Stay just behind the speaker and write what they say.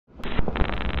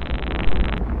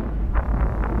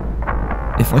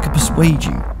If I could persuade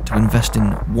you to invest in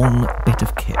one bit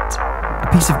of kit, a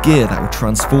piece of gear that will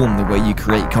transform the way you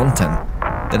create content,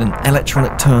 then an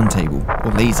electronic turntable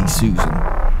or Lazy Susan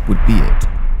would be it.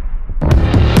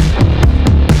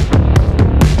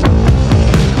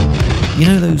 You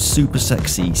know those super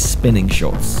sexy spinning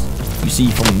shots you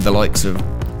see from the likes of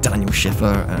Daniel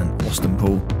Schiffer and Austin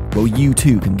Paul? Well, you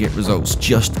too can get results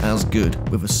just as good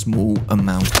with a small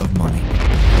amount of money.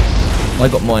 I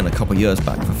got mine a couple years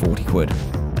back for 40 quid,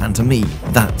 and to me,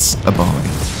 that's a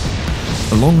bargain.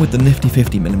 Along with the nifty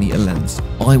 50mm lens,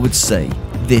 I would say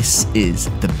this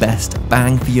is the best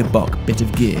bang for your buck bit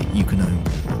of gear you can own.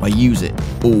 I use it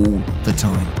all the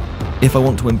time. If I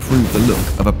want to improve the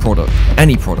look of a product,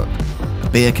 any product, a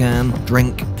beer can,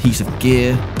 drink, piece of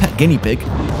gear, pet guinea pig,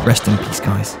 rest in peace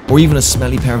guys, or even a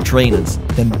smelly pair of trainers,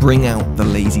 then bring out the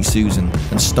Lazy Susan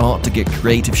and start to get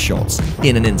creative shots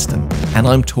in an instant. And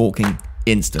I'm talking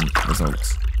instant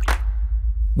results.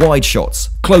 Wide shots,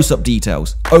 close-up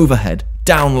details, overhead,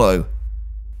 down low.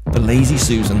 The Lazy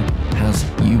Susan has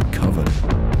you covered.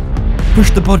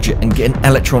 Push the budget and get an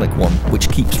electronic one which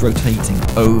keeps rotating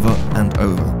over and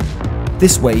over.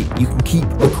 This way you can keep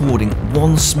recording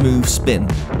one smooth spin,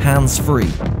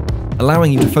 hands-free,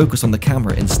 allowing you to focus on the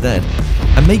camera instead,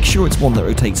 and make sure it's one that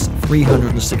rotates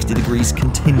 360 degrees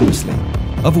continuously.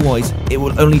 Otherwise, it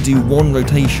will only do one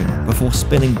rotation before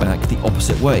spinning back the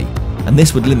opposite way, and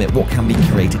this would limit what can be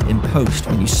created in post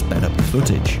when you sped up the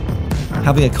footage.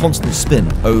 Having a constant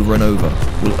spin over and over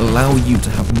will allow you to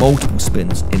have multiple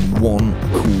spins in one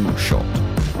cool shot.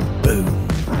 Boom.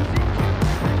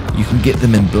 You can get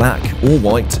them in black or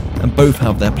white, and both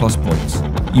have their plus points.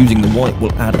 Using the white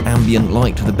will add ambient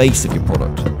light to the base of your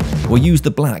product, or use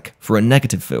the black for a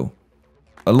negative fill.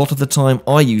 A lot of the time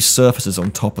I use surfaces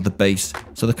on top of the base,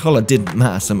 so the colour didn't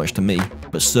matter so much to me,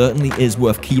 but certainly is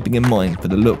worth keeping in mind for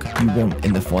the look you want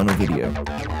in the final video.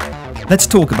 Let's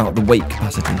talk about the weight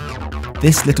capacity.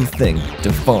 This little thing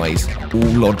defies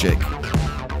all logic.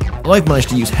 I've managed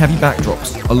to use heavy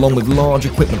backdrops along with large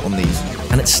equipment on these,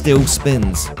 and it still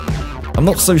spins. I'm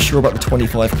not so sure about the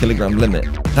 25kg limit,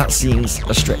 that seems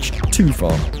a stretch too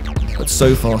far, but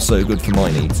so far so good for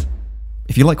my needs.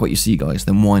 If you like what you see guys,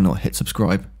 then why not hit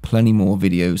subscribe? Plenty more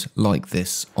videos like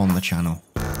this on the channel.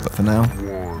 But for now,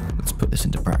 let's put this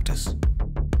into practice.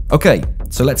 Okay,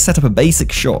 so let's set up a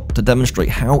basic shot to demonstrate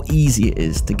how easy it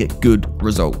is to get good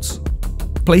results.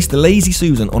 Place the Lazy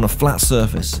Susan on a flat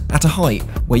surface at a height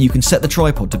where you can set the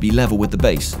tripod to be level with the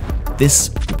base. This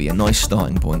would be a nice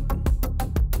starting point.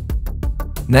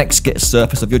 Next, get a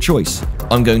surface of your choice.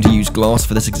 I'm going to use glass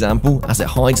for this example as it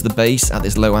hides the base at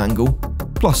this low angle,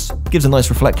 plus gives a nice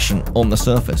reflection on the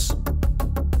surface.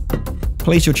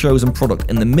 Place your chosen product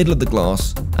in the middle of the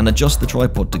glass and adjust the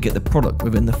tripod to get the product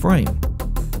within the frame.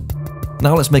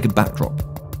 Now let's make a backdrop.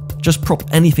 Just prop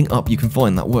anything up you can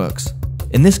find that works.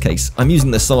 In this case, I'm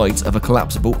using the sides of a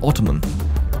collapsible ottoman.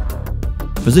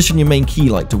 Position your main key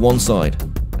light to one side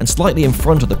and slightly in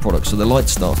front of the product so the light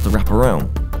starts to wrap around,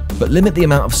 but limit the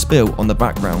amount of spill on the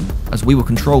background as we will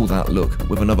control that look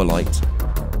with another light.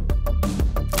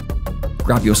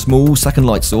 Grab your small second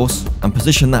light source and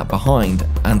position that behind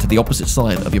and to the opposite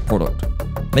side of your product,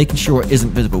 making sure it isn't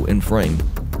visible in frame.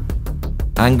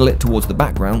 Angle it towards the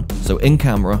background so in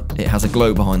camera it has a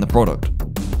glow behind the product.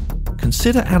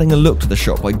 Consider adding a look to the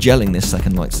shot by gelling this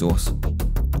second light source.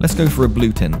 Let's go for a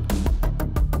blue tin.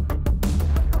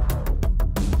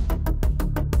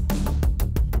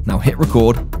 Now hit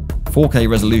record, 4K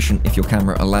resolution if your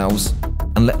camera allows,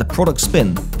 and let the product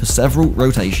spin for several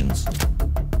rotations.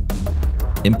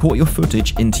 Import your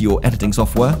footage into your editing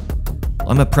software.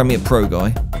 I'm a Premiere Pro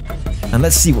guy, and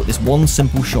let's see what this one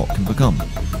simple shot can become.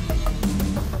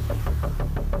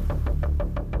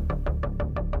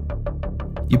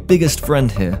 Your biggest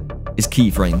friend here is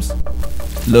keyframes.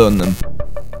 Learn them.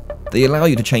 They allow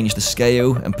you to change the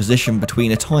scale and position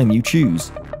between a time you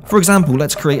choose. For example,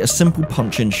 let's create a simple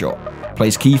punch-in shot.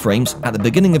 Place keyframes at the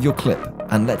beginning of your clip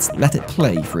and let's let it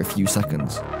play for a few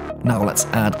seconds. Now let's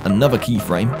add another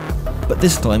keyframe, but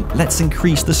this time let's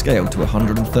increase the scale to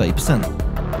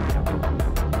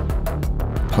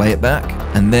 130%. Play it back,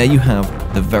 and there you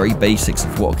have the very basics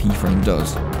of what a keyframe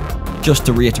does. Just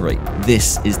to reiterate,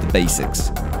 this is the basics.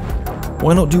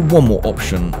 Why not do one more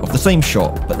option of the same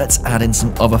shot, but let's add in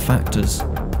some other factors.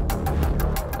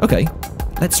 Okay,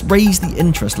 let's raise the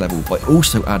interest level by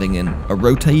also adding in a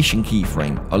rotation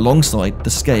keyframe alongside the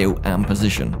scale and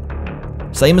position.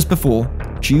 Same as before,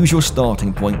 choose your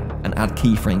starting point and add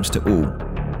keyframes to all.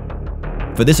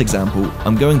 For this example,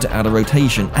 I'm going to add a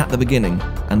rotation at the beginning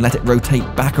and let it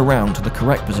rotate back around to the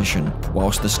correct position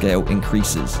whilst the scale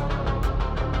increases.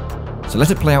 So let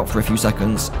it play out for a few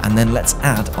seconds, and then let's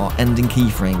add our ending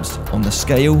keyframes on the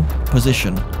scale,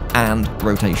 position, and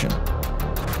rotation.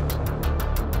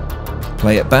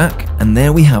 Play it back, and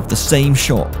there we have the same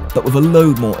shot, but with a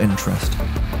load more interest.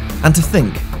 And to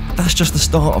think, that's just the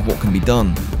start of what can be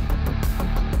done.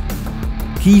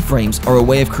 Keyframes are a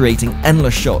way of creating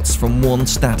endless shots from one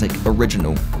static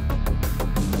original.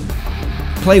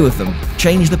 Play with them,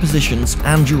 change the positions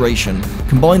and duration,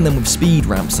 combine them with speed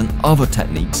ramps and other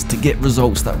techniques to get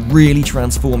results that really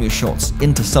transform your shots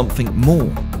into something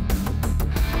more.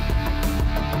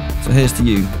 So here's to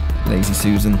you, Lazy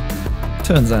Susan.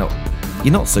 Turns out,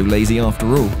 you're not so lazy after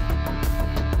all.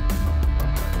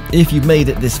 If you've made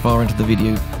it this far into the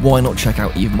video, why not check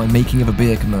out either my making of a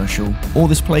beer commercial or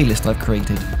this playlist I've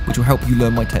created, which will help you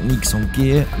learn my techniques on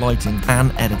gear, lighting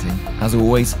and editing. As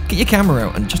always, get your camera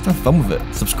out and just have fun with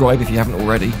it. Subscribe if you haven't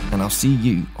already, and I'll see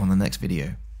you on the next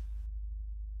video.